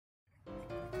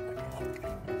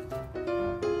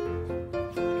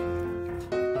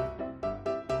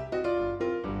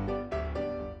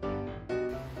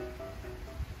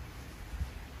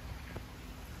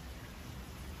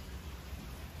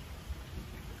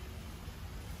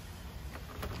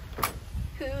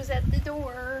Who's at the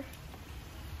door?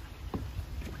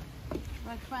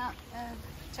 Wanna come out and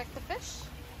check the fish?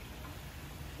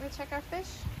 Wanna check our fish?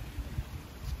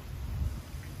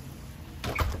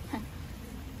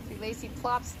 See, Lacey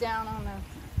plops down on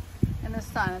in the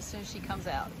sun as soon as she comes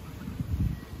out.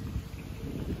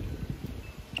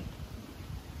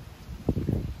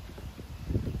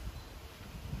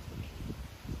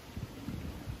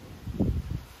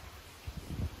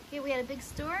 Yeah, we had a big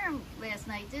storm last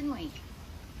night, didn't we?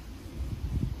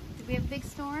 Did we have a big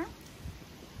storm?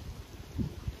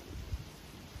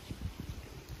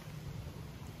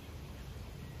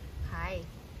 Hi.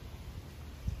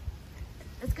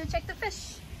 Let's go check the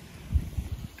fish.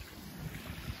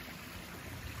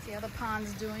 See how the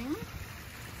pond's doing.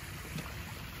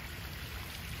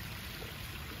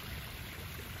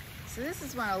 So this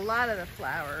is when a lot of the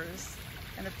flowers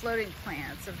and the floating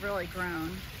plants have really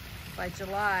grown. By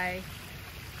July,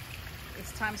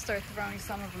 it's time to start throwing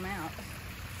some of them out.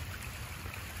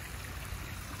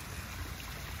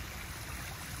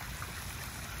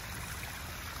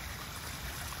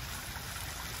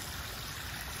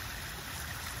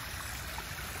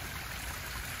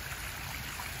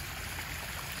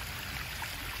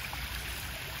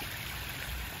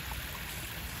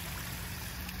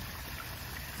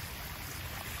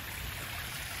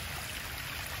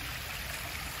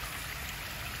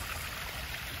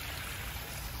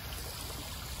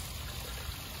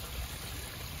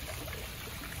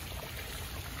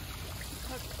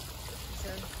 Look, it's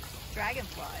a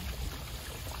dragonfly.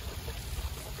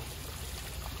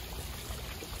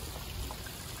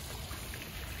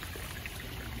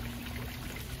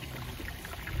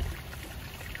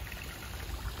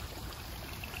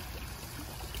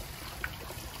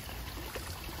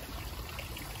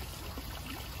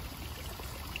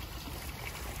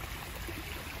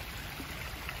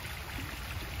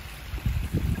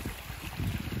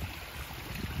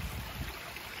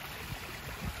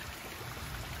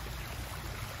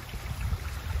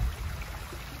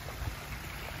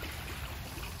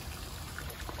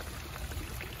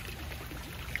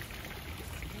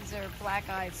 These are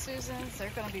black-eyed Susans. They're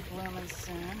going to be blooming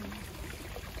soon.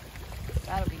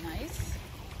 That'll be nice.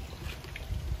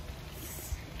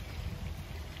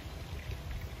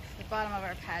 The bottom of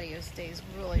our patio stays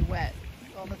really wet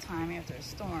all the time after a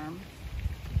storm.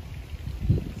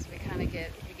 So we kind of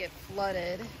get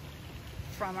flooded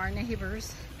from our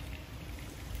neighbors.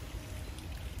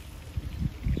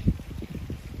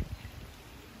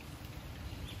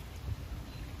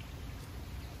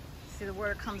 See, the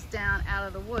water comes down out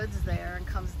of the woods there and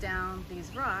comes down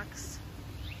these rocks,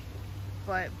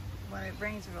 but when it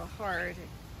rains real hard, it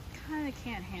kind of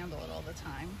can't handle it all the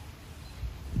time.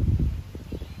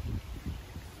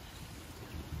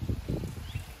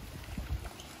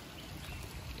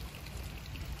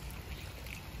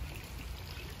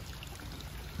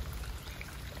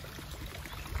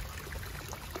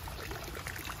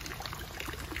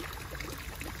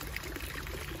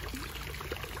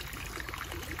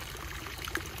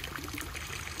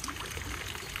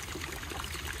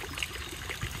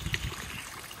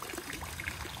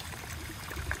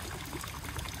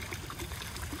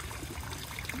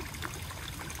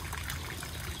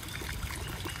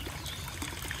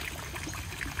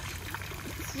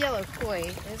 Yellow koi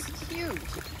is huge,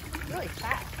 really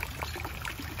fat.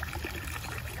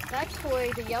 That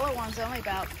koi, the yellow one's only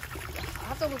about, I'll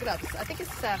have to look it up, I think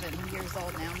it's 7 years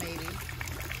old now, maybe.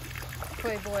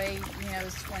 Koi boy, you know,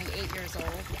 is 28 years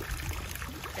old,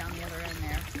 down the other end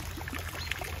there.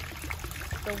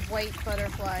 The white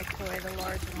butterfly koi, the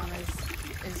large one,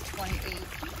 is 28.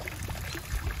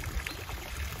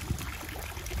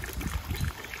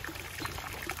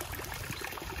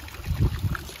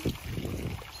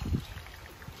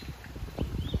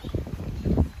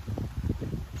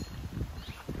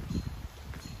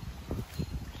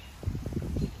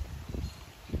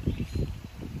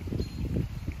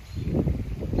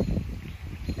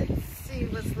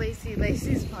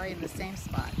 Lacey's probably in the same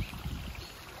spot.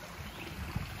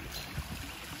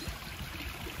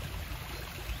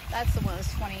 That's the one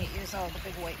that's 28 years old, the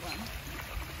big white one.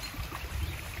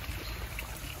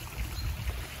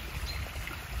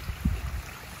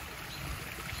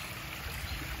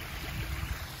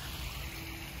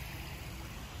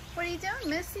 What are you doing,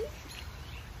 Missy?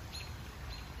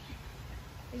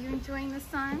 Are you enjoying the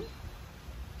sun?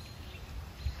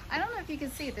 I don't know if you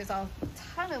can see it. There's a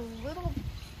ton of little,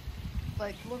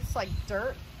 like, looks like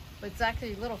dirt, but it's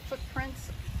actually little footprints,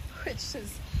 which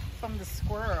is from the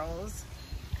squirrels,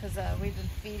 because we've been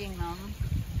feeding them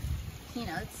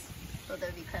peanuts, so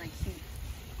that'd be kind of cute.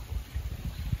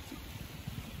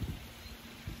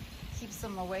 Keeps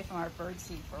them away from our bird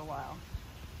seed for a while.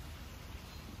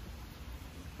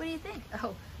 What do you think?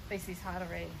 Oh, Lacey's hot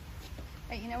already.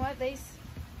 Hey, you know what, Lace?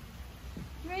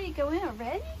 You ready to go in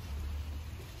already?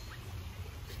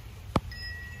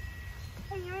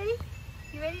 Hey, you ready?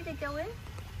 You ready to go in?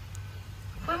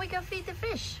 Why don't we go feed the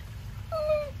fish?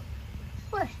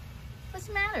 What? What's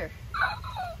the matter?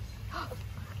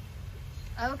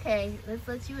 Okay, let's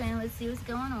let you in. Let's see what's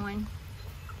going on.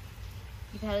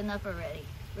 You've had enough already.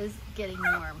 It's getting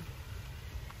warm.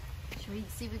 Should we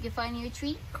see if we can find you a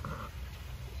treat?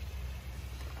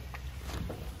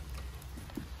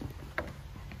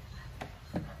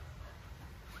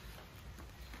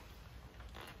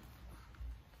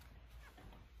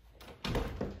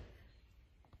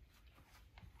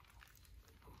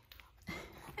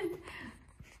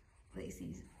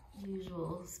 Lacey's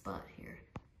usual spot here.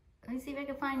 Let me see if I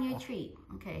can find you a treat.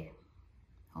 Okay,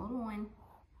 hold on.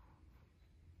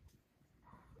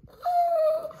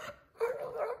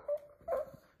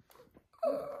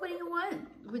 What do you want?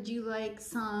 Would you like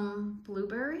some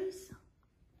blueberries?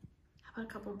 How about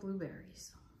a couple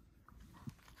blueberries?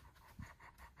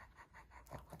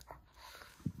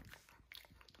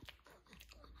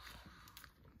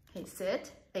 Okay,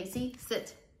 sit. Lacey,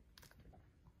 sit.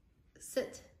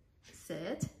 Sit.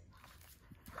 Sit.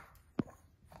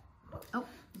 Oh,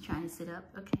 you're trying to sit up?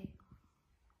 Okay.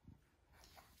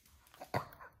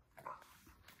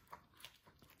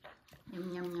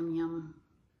 Yum, yum, yum, yum.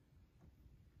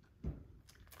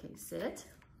 Okay, sit.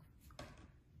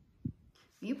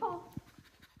 You pull.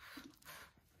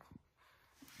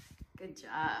 Good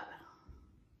job.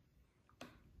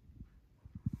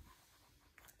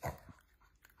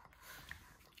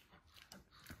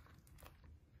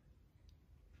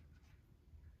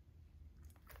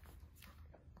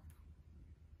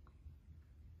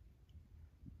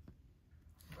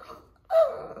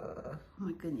 Oh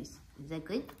my goodness, is that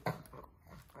good?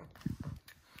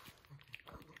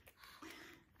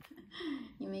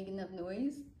 You make enough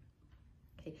noise?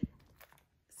 Okay,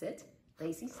 sit.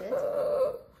 Lacey, sit.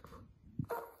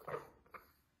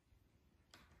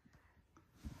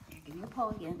 Here, give me a paw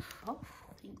again. Oh,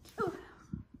 thank you.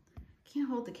 Can't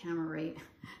hold the camera right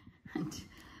and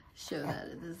show that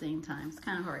at the same time. It's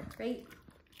kind of hard, right?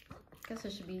 Guess I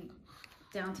should be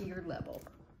down to your level.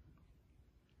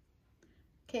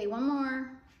 Okay, one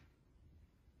more.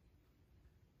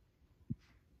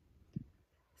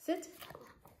 Sit.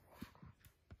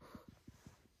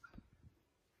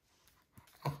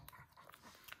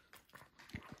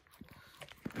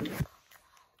 Is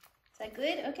that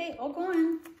good? Okay, all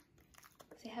gone.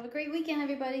 So have a great weekend,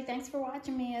 everybody. Thanks for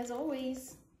watching me, as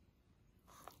always.